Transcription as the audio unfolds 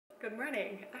Good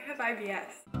morning. I have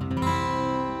IBS.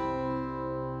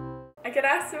 I get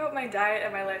asked about my diet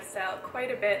and my lifestyle quite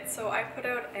a bit, so I put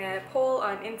out a poll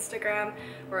on Instagram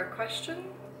or a question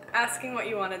asking what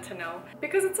you wanted to know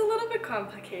because it's a little bit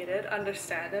complicated,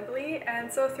 understandably,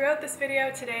 and so throughout this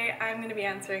video today I'm going to be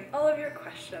answering all of your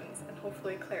questions and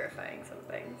hopefully clarifying some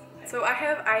things. So I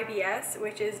have IBS,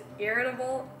 which is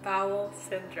irritable bowel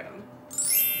syndrome.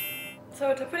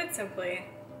 So to put it simply,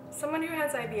 someone who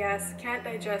has IBS can't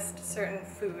digest certain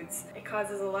foods. It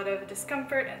causes a lot of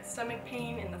discomfort and stomach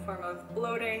pain in the form of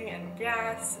bloating and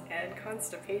gas and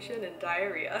constipation and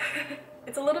diarrhea.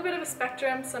 It's a little bit of a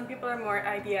spectrum. Some people are more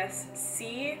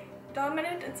IBS-C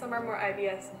dominant and some are more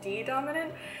IBS-D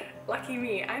dominant. Lucky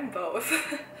me, I'm both.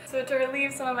 So to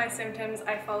relieve some of my symptoms,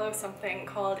 I follow something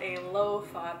called a low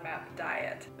FODMAP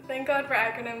diet. Thank God for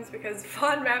acronyms because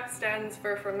FODMAP stands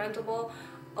for fermentable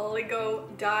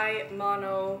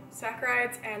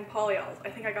oligomonosaccharides and polyols. I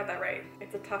think I got that right.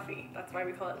 It's a toughie. That's why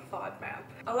we call it FODMAP.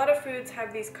 A lot of foods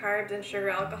have these carbs and sugar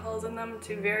alcohols in them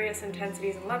to various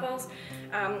intensities and levels,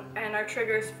 and are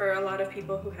triggers for a lot of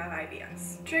people who have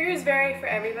IBS. Triggers vary for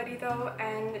everybody though,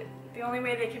 and the only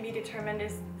way they can be determined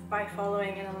is by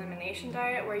following an elimination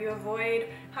diet where you avoid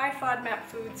high FODMAP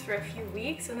foods for a few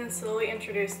weeks and then slowly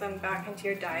introduce them back into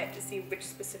your diet to see which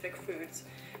specific foods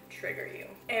trigger you.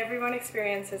 Everyone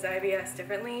experiences IBS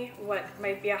differently. What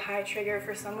might be a high trigger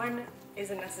for someone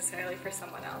isn't necessarily for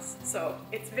someone else. So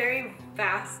it's very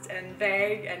vast and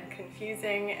vague and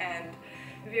confusing and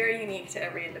very unique to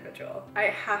every individual. I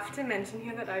have to mention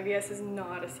here that IBS is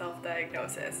not a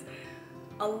self-diagnosis.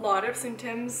 A lot of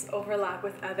symptoms overlap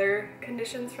with other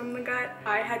conditions from the gut.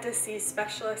 I had to see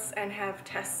specialists and have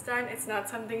tests done. It's not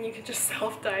something you can just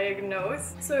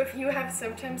self-diagnose. So if you have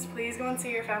symptoms, please go and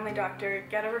see your family doctor,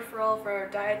 get a referral for a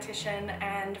dietitian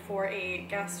and for a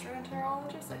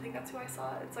gastroenterologist. I think that's who I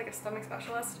saw. It's like a stomach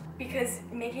specialist. Because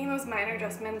making those minor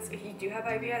adjustments, if you do have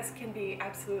IBS, can be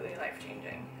absolutely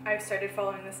life-changing. I've started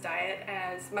following this diet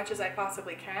as much as I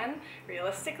possibly can,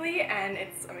 realistically, and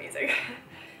it's amazing.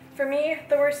 For me,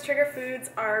 the worst trigger foods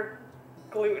are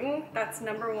gluten, that's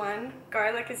number 1,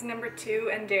 garlic is number 2,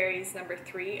 and dairy is number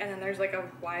 3, and then there's like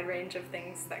a wide range of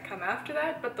things that come after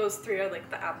that, but those 3 are like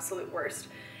the absolute worst.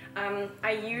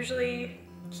 I usually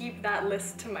keep that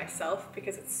list to myself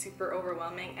because it's super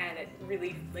overwhelming and it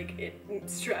really it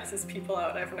stresses people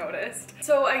out, I've noticed.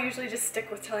 So I usually just stick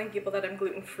with telling people that I'm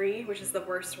gluten-free, which is the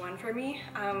worst one for me,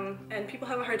 and people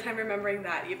have a hard time remembering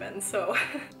that even, so.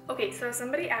 Okay, so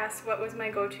somebody asked what was my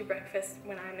go-to breakfast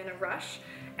when I'm in a rush,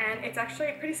 and it's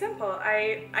actually pretty simple.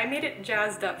 I made it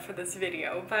jazzed up for this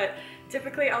video, but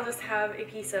typically I'll just have a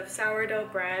piece of sourdough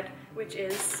bread, which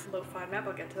is low FODMAP,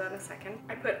 I'll get to that in a second.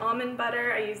 I put almond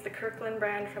butter, I use the Kirkland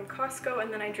brand from Costco,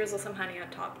 and then I drizzle some honey on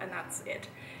top, and that's it.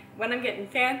 When I'm getting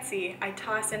fancy, I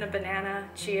toss in a banana,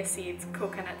 chia seeds,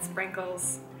 coconut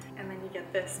sprinkles, and then you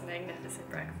get this magnificent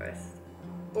breakfast.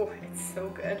 Oh, it's so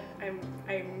good. I'm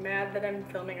mad that I'm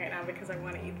filming right now because I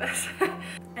want to eat this.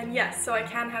 And yes, so I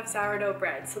can have sourdough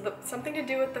bread. So something to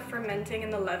do with the fermenting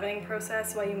and the leavening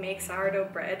process while you make sourdough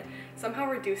bread somehow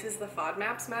reduces the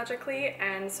FODMAPs magically,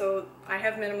 and so I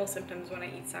have minimal symptoms when I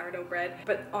eat sourdough bread.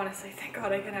 But honestly, thank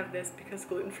God I can have this because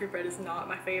gluten-free bread is not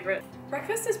my favorite.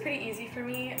 Breakfast is pretty easy for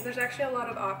me. There's actually a lot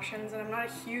of options and I'm not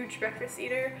a huge breakfast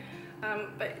eater.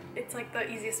 But it's like the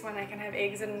easiest one. I can have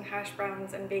eggs and hash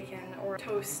browns and bacon or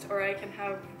toast, or I can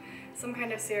have some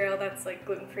kind of cereal that's like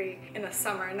gluten-free in the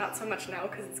summer. Not so much now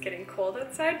because it's getting cold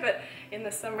outside, but in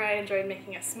the summer I enjoyed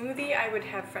making a smoothie. I would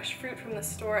have fresh fruit from the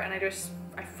store and I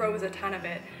froze a ton of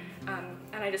it,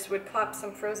 and I just would plop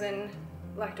some frozen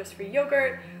lactose-free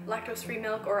yogurt, lactose-free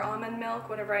milk or almond milk,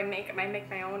 whatever I make. I might make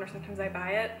my own or sometimes I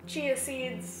buy it. Chia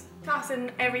seeds, toss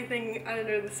in everything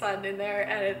under the sun in there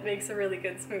and it makes a really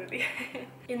good smoothie.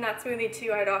 In that smoothie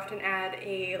too, I'd often add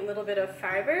a little bit of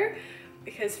fiber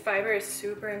because fiber is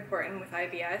super important with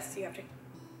IBS. You have to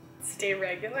stay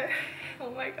regular.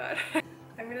 Oh my God.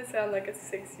 I'm gonna sound like a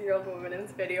 6-year-old woman in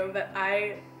this video, but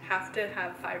I have to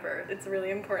have fiber. It's really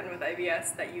important with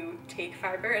IBS that you take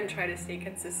fiber and try to stay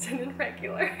consistent and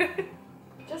regular.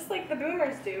 Just like the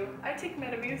boomers do. I take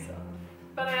Metamucil.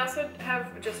 But I also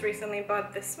have just recently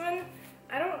bought this one.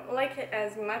 I don't like it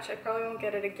as much. I probably won't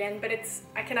get it again, but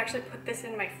I can actually put this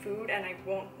in my food and I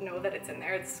won't know that it's in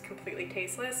there. It's completely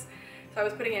tasteless. So I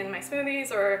was putting it in my smoothies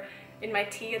or in my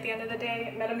tea at the end of the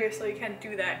day. Metamucil, you can't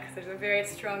do that because there's a very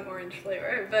strong orange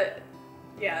flavor, but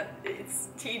yeah, it's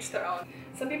to each their own.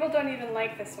 Some people don't even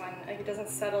like this one. Like, it doesn't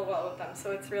settle well with them,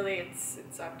 so it's really,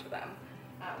 it's up to them.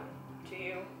 To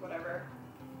you, whatever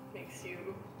makes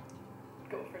you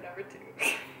go for number 2.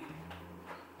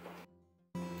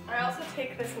 I also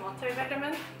take this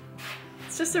multivitamin.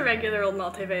 It's just a regular old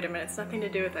multivitamin. It's nothing to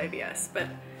do with IBS, but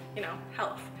you know,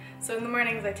 health. So in the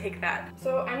mornings I take that.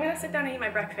 So I'm gonna sit down and eat my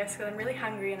breakfast because I'm really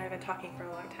hungry and I've been talking for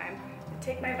a long time.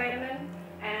 Take my vitamin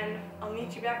and I'll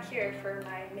meet you back here for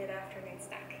my mid-afternoon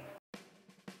snack.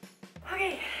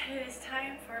 Okay, it is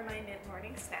time for my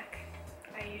mid-morning snack.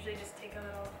 I usually just take a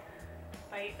little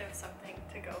bite of something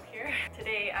to go here.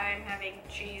 Today I'm having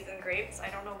cheese and grapes. I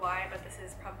don't know why, but this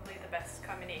is probably the best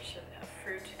combination of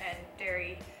fruit and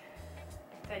dairy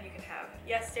that you can have.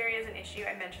 Yes, dairy is an issue,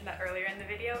 I mentioned that earlier in the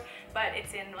video, but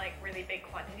it's in like really big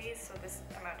quantities, so this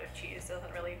amount of cheese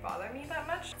doesn't really bother me that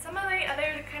much. Some of the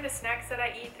other kind of snacks that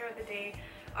I eat throughout the day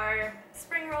are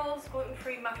spring rolls,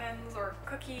 gluten-free muffins, or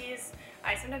cookies.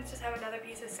 I sometimes just have another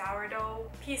piece of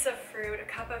sourdough, piece of fruit, a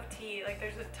cup of tea. Like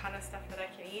there's a ton of stuff that I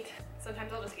can eat.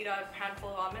 Sometimes I'll just eat a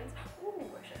handful of almonds. Ooh,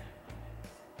 I should.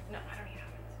 No, I don't eat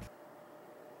almonds.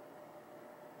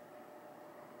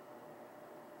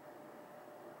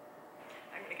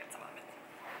 I'm gonna get some almonds.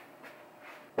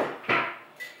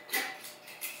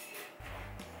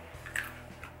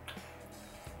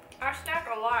 I snack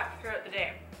a lot throughout the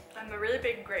day. I'm a really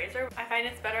big grazer. I find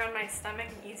it's better on my stomach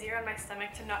and easier on my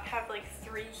stomach to not have like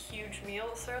 3 huge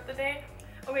meals throughout the day.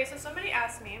 Okay, so somebody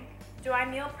asked me, do I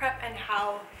meal prep and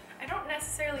how? I don't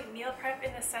necessarily meal prep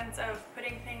in the sense of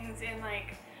putting things in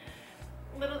like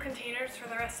little containers for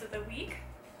the rest of the week,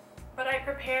 but I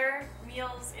prepare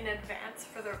meals in advance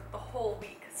for the whole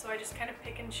week. So I just kind of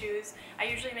pick and choose. I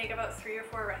usually make about 3 or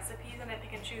 4 recipes and I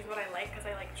pick and choose what I like because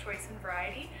I like choice and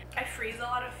variety. I freeze a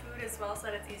lot of food as well so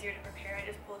that it's easier to prepare. I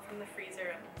just pull it from the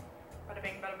freezer and bada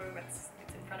bing bada boom, it's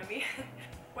in front of me.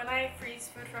 When I freeze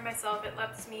food for myself, it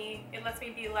lets me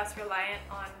be less reliant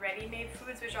on ready-made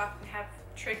foods, which often have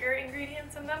trigger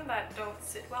ingredients in them that don't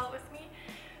sit well with me.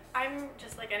 I'm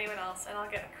just like anyone else and I'll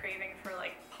get a craving for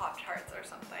like Pop-Tarts or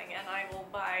something and I will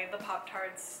buy the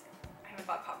Pop-Tarts. I haven't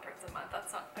bought Pop-Tarts in a month,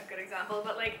 that's not a good example,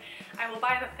 but like I will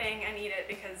buy the thing and eat it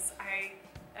because I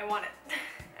want it.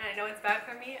 And I know it's bad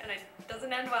for me and it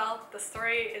doesn't end well. The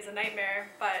story is a nightmare,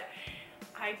 but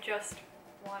I just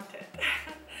want it.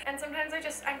 And sometimes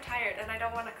I'm tired and I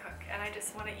don't want to cook and I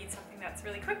just want to eat something that's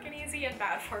really quick and easy and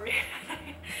bad for me.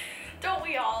 Don't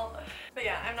we all? But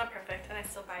yeah, I'm not perfect and I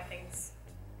still buy things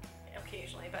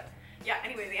occasionally, but yeah,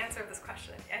 anyway, the answer of this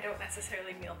question, I don't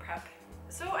necessarily meal prep.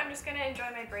 So I'm just gonna enjoy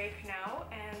my break now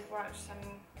and watch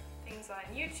some things on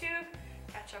YouTube,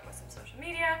 catch up with some social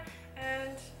media,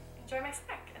 and enjoy my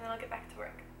snack, and then I'll get back to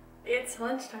work. It's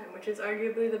lunchtime, which is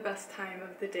arguably the best time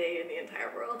of the day in the entire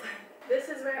world. This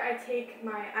is where I take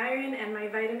my iron and my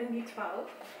vitamin B12.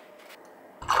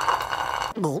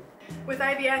 With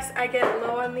IBS, I get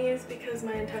low on these because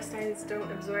my intestines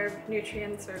don't absorb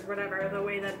nutrients or whatever the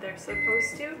way that they're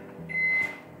supposed to.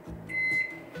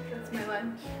 That's my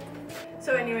lunch.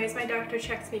 So anyways, my doctor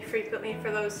checks me frequently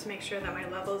for those to make sure that my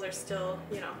levels are still,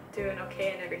 you know, doing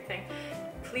okay and everything.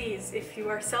 Please, if you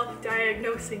are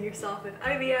self-diagnosing yourself with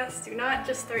IBS, do not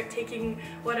just start taking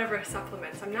whatever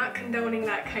supplements. I'm not condoning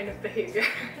that kind of behavior.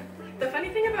 The funny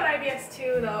thing about IBS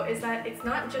too, though, is that it's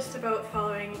not just about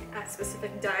following a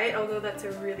specific diet, although that's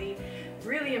a really,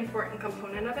 really important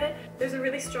component of it. There's a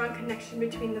really strong connection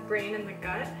between the brain and the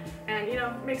gut, and you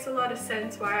know, it makes a lot of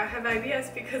sense why I have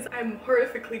IBS because I'm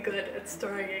horrifically good at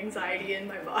storing anxiety in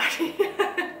my body.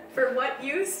 For what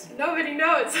use? Nobody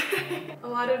knows. A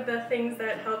lot of the things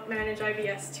that help manage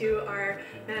IBS too are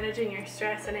managing your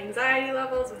stress and anxiety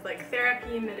levels with like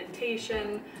therapy,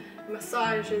 meditation,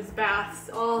 massages, baths,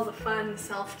 all the fun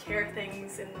self-care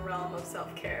things in the realm of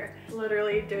self-care.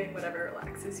 Literally doing whatever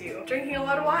relaxes you. Drinking a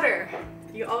lot of water.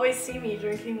 You always see me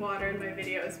drinking water in my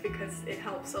videos because it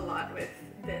helps a lot with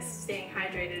this. Staying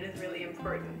hydrated is really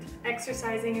important.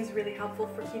 Exercising is really helpful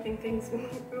for keeping things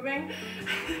moving.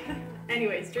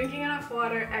 Anyways, drinking enough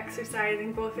water,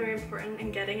 exercising, both are important,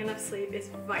 and getting enough sleep is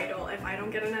vital. If I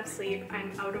don't get enough sleep,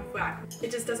 I'm out of whack.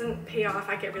 It just doesn't pay off.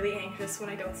 I get really anxious when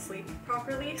I don't sleep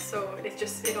properly, so it's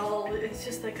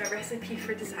just like a recipe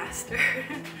for disaster.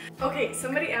 Okay,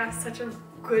 somebody asked such a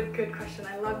good question.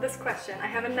 I love this question. I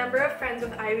have a number of friends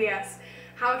with IBS.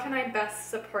 How can I best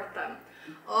support them?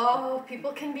 Oh,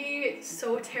 people can be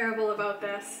so terrible about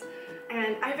this,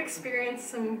 and I've experienced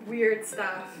some weird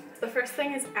stuff. The first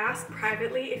thing is ask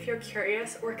privately if you're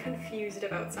curious or confused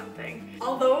about something.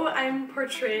 Although I'm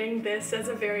portraying this as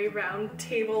a very round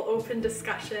table open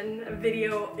discussion, a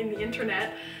video in the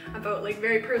internet about like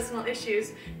very personal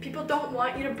issues, people don't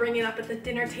want you to bring it up at the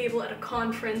dinner table at a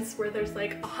conference where there's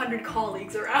like 100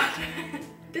 colleagues around.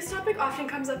 This topic often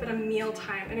comes up at a meal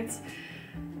time, and it's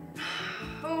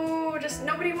just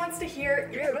nobody wants to hear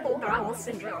irritable bowel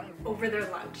syndrome over their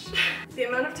lunch. The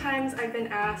amount of times I've been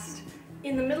asked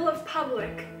in the middle of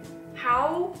public,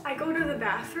 How I go to the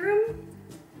bathroom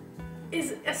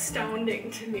is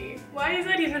astounding to me. Why is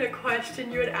that even a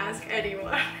question you would ask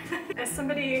anyone? As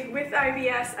somebody with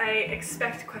IBS, I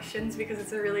expect questions because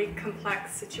it's a really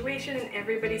complex situation and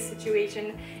everybody's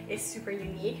situation is super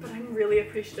unique. But I'm really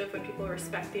appreciative when people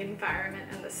respect the environment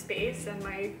and the space and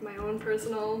my own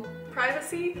personal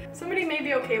privacy. Somebody may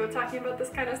be okay with talking about this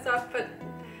kind of stuff, but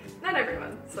not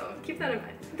everyone, so keep that in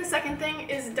mind. The second thing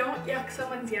is don't yuck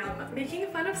someone's yum. Making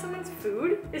fun of someone's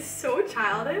food is so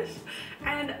childish,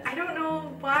 and I don't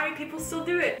know why people still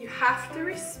do it. You have to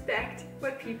respect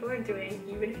what people are doing,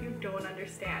 even if you don't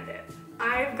understand it.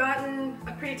 I've gotten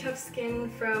a pretty tough skin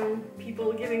from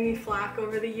people giving me flack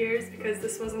over the years because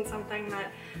this wasn't something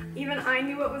that even I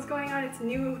knew what was going on. It's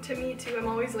new to me too. I'm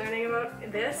always learning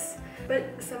about this.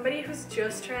 But somebody who's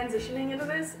just transitioning into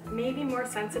this may be more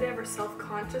sensitive or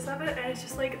self-conscious of it, and it's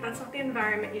just like, that's not the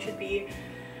environment you should be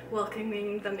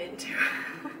welcoming them into.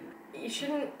 You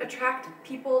shouldn't attract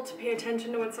people to pay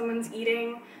attention to what someone's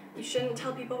eating. You shouldn't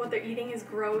tell people what they're eating is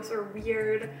gross or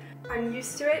weird. I'm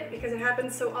used to it because it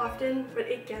happens so often, but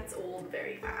it gets old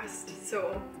very fast.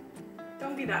 So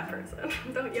don't be that person.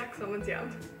 Don't yuck someone's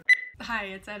yum. Hi,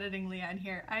 it's Editing Leanne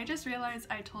here. I just realized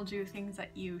I told you things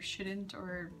that you shouldn't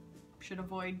or should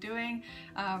avoid doing,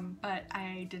 but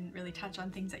I didn't really touch on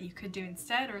things that you could do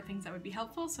instead or things that would be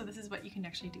helpful, so this is what you can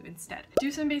actually do instead.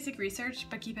 Do some basic research,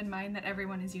 but keep in mind that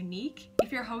everyone is unique.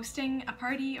 If you're hosting a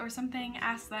party or something,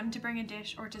 ask them to bring a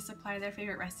dish or to supply their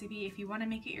favorite recipe if you want to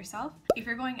make it yourself. If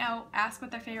you're going out, ask what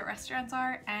their favorite restaurants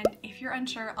are, and if you're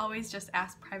unsure, always just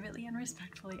ask privately and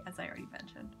respectfully, as I already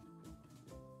mentioned.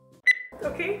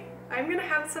 Okay, I'm gonna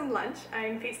have some lunch.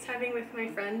 I'm FaceTiming with my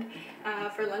friend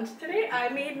for lunch today. I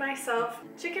made myself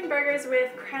chicken burgers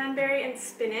with cranberry and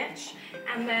spinach,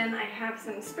 and then I have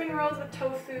some spring rolls with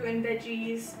tofu and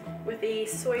veggies with a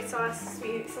soy sauce,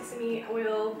 sweet sesame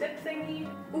oil dip thingy.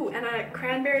 Ooh, and a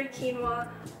cranberry quinoa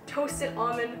toasted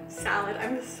almond salad.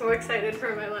 I'm so excited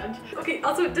for my lunch. Okay,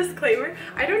 also disclaimer,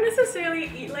 I don't necessarily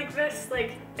eat like this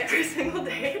like every single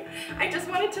day. I just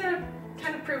wanted to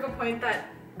kind of prove a point that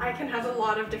I can have a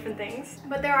lot of different things.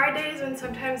 But there are days when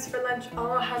sometimes for lunch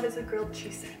all I'll have is a grilled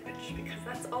cheese sandwich because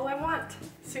that's all I want.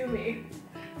 Sue me.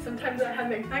 Sometimes I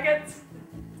have McNuggets.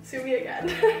 Sue me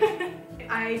again.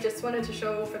 I just wanted to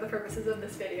show for the purposes of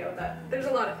this video that there's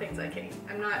a lot of things I can eat.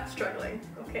 I'm not struggling,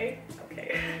 okay?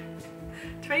 Okay.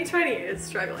 2020 is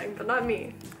struggling, but not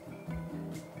me.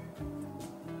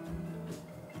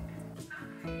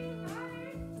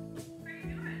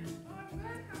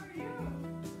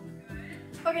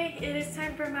 Okay, it is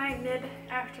time for my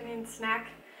mid-afternoon snack.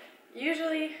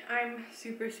 Usually I'm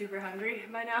super hungry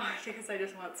by now because I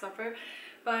just want supper,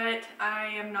 but I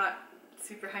am not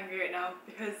super hungry right now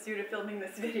because due to filming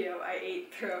this video I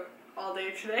ate throughout all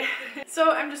day today.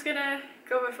 So I'm just gonna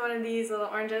go with one of these little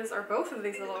oranges, or both of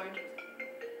these little oranges.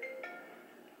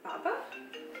 Baba?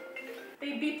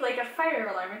 They beep like a fire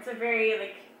alarm. It's a very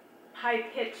like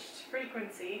high-pitched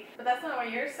frequency, but that's not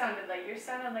what yours sounded like. Yours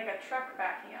sounded like a truck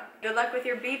backing up. Good luck with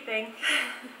your beeping.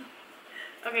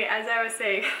 Okay, as I was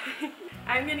saying,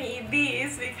 I'm gonna eat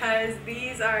these because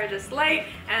these are just light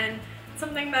and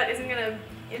something that isn't gonna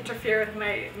interfere with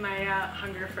my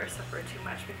hunger for supper too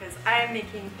much, because I'm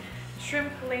making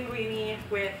shrimp linguine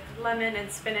with lemon and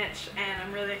spinach and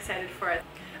I'm really excited for it.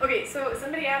 Okay, so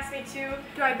somebody asked me too,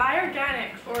 do I buy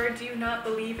organic or do you not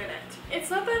believe in it?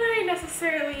 It's not that I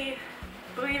necessarily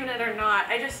believe in it or not,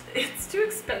 it's too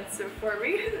expensive for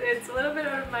me. It's a little bit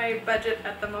out of my budget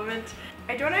at the moment.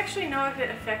 I don't actually know if it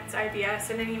affects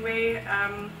IBS in any way.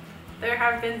 There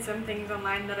have been some things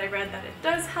online that I read that it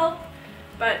does help,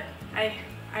 but I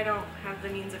don't have the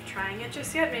means of trying it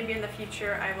just yet. Maybe in the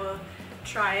future I will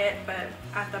try it, but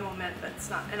at the moment that's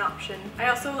not an option. I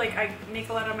also I make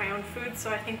a lot of my own food,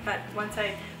 so I think that once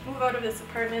I move out of this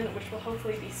apartment, which will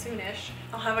hopefully be soonish,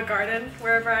 I'll have a garden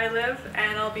wherever I live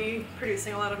and I'll be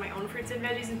producing a lot of my own fruits and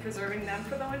veggies and preserving them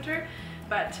for the winter.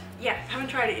 But yeah, haven't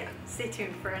tried it yet. Stay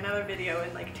tuned for another video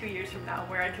in like 2 years from now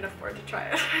where I can afford to try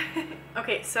it.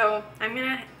 Okay, so I'm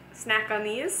gonna snack on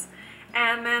these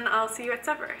and then I'll see you at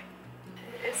supper.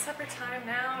 It's supper time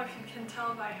now, if you can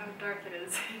tell by how dark it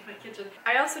is in my kitchen.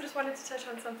 I also just wanted to touch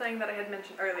on something that I had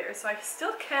mentioned earlier. So I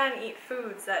still can eat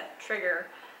foods that trigger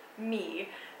me.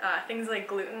 Things like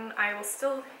gluten. I will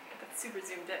still get the super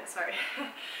zoomed in, sorry.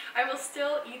 I will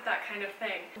still eat that kind of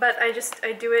thing. But I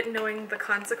do it knowing the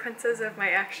consequences of my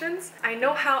actions. I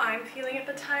know how I'm feeling at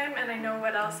the time, and I know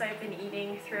what else I've been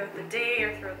eating throughout the day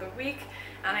or throughout the week,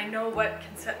 and I know what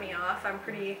can set me off. I'm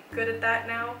pretty good at that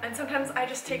now. And sometimes I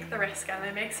just take the risk and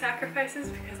I make sacrifices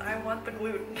because I want the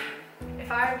gluten.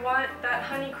 If I want that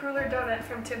honey cruller donut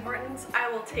from Tim Hortons,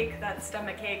 I will take that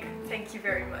stomach ache. Thank you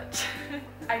very much.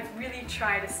 I really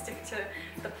try to stick to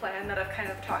the plan that I've kind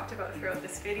of talked about throughout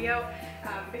this video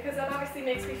because that obviously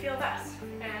makes me feel best.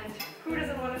 And who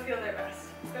doesn't want to feel their best?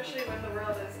 Especially when the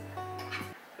world is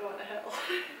going to hell.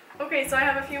 Okay, so I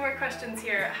have a few more questions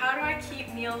here. How do I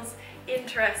keep meals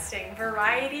interesting?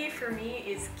 Variety for me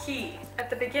is key. At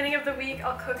the beginning of the week,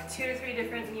 I'll cook 2 to 3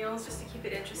 different meals just to keep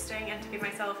it interesting and to give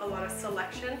myself a lot of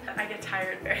selection. I get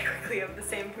tired very quickly of the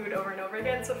same food over and over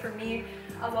again, so for me,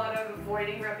 a lot of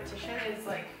avoiding repetition is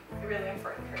like really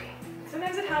important for me.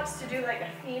 Sometimes it helps to do like a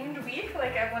themed week,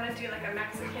 like I want to do like a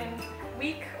Mexican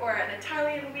week or an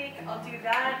Italian week, I'll do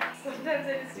that. Sometimes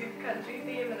I just do country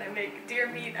theme and I make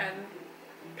deer meat and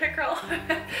pickerel.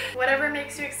 Whatever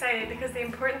makes you excited, because the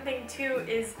important thing too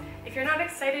is if you're not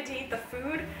excited to eat the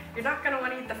food, you're not going to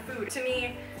want to eat the food. To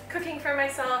me, cooking for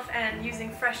myself and using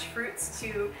fresh fruits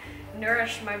to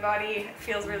nourish my body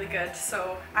feels really good,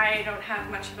 so I don't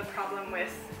have much of a problem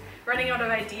with running out of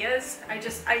ideas. I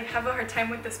have a hard time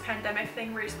with this pandemic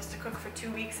thing where you're supposed to cook for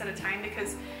 2 weeks at a time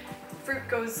because fruit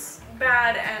goes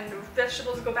bad and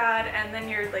vegetables go bad, and then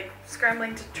you're like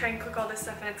scrambling to try and cook all this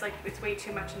stuff, and it's like it's way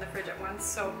too much in the fridge at once.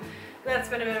 So that's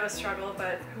been a bit of a struggle,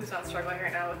 but who's not struggling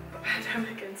right now with the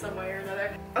pandemic in some way or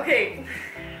another? Okay,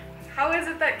 how is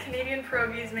it that Canadian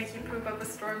pierogies make you poop up a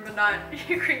storm but not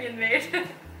Ukrainian made?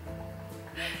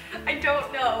 I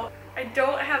don't know. I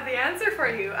don't have the answer for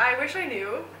you. I wish I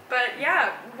knew, but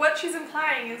yeah, what she's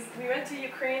implying is we went to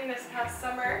Ukraine this past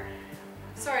summer,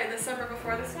 sorry, the summer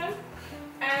before this one,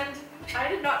 and I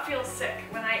did not feel sick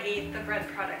when I ate the bread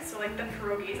products, so like the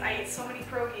pierogies. I ate so many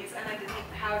pierogies and I didn't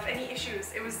have any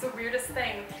issues. It was the weirdest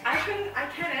thing. I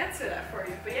can't answer that for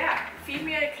you, but yeah, feed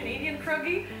me a Canadian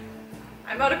pierogi.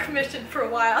 I'm out of commission for a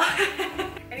while.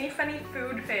 Any funny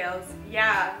food fails?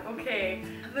 Yeah, okay.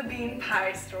 The bean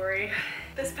pie story.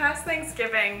 This past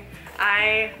Thanksgiving,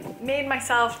 I made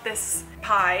myself this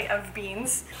pie of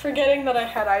beans, forgetting that I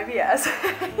had IBS.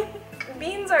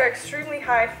 Beans are extremely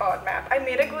high FODMAP. I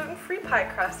made a gluten-free pie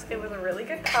crust. It was a really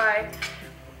good pie.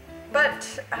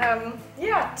 But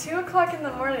yeah, 2 o'clock in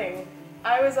the morning,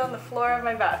 I was on the floor of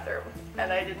my bathroom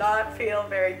and I did not feel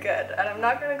very good. And I'm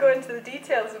not going to go into the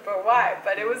details about why,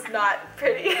 but it was not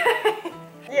pretty.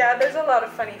 Yeah, there's a lot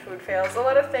of funny food fails. A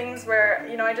lot of things where,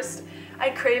 you know, I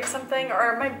crave something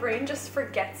or my brain just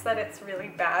forgets that it's really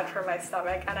bad for my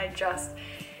stomach and I just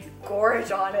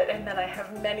gorge on it, and then I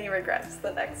have many regrets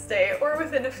the next day or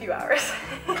within a few hours.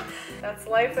 That's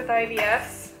life with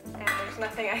IBS, and there's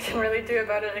nothing I can really do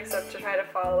about it except to try to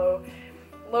follow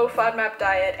low FODMAP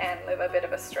diet and live a bit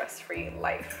of a stress-free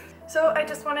life. So I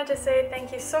just wanted to say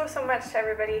thank you so much to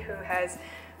everybody who has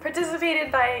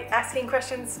participated by asking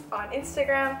questions on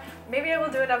Instagram. Maybe I will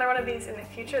do another one of these in the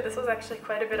future. This was actually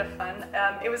quite a bit of fun.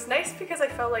 It was nice because I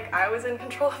felt like I was in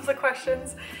control of the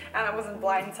questions and I wasn't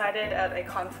blindsided at a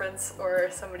conference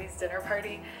or somebody's dinner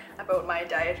party about my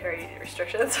dietary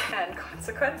restrictions and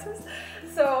consequences.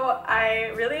 So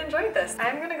I really enjoyed this.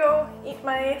 I'm gonna go eat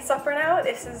my supper now.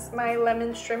 This is my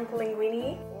lemon shrimp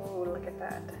linguine. Ooh, look at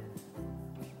that.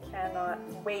 Cannot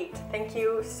wait. Thank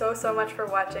you so much for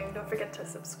watching. Don't forget to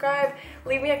subscribe.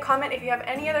 Leave me a comment if you have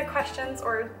any other questions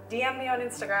or DM me on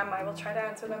Instagram. I will try to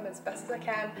answer them as best as I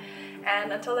can.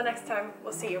 And until the next time,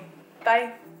 we'll see you.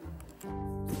 Bye.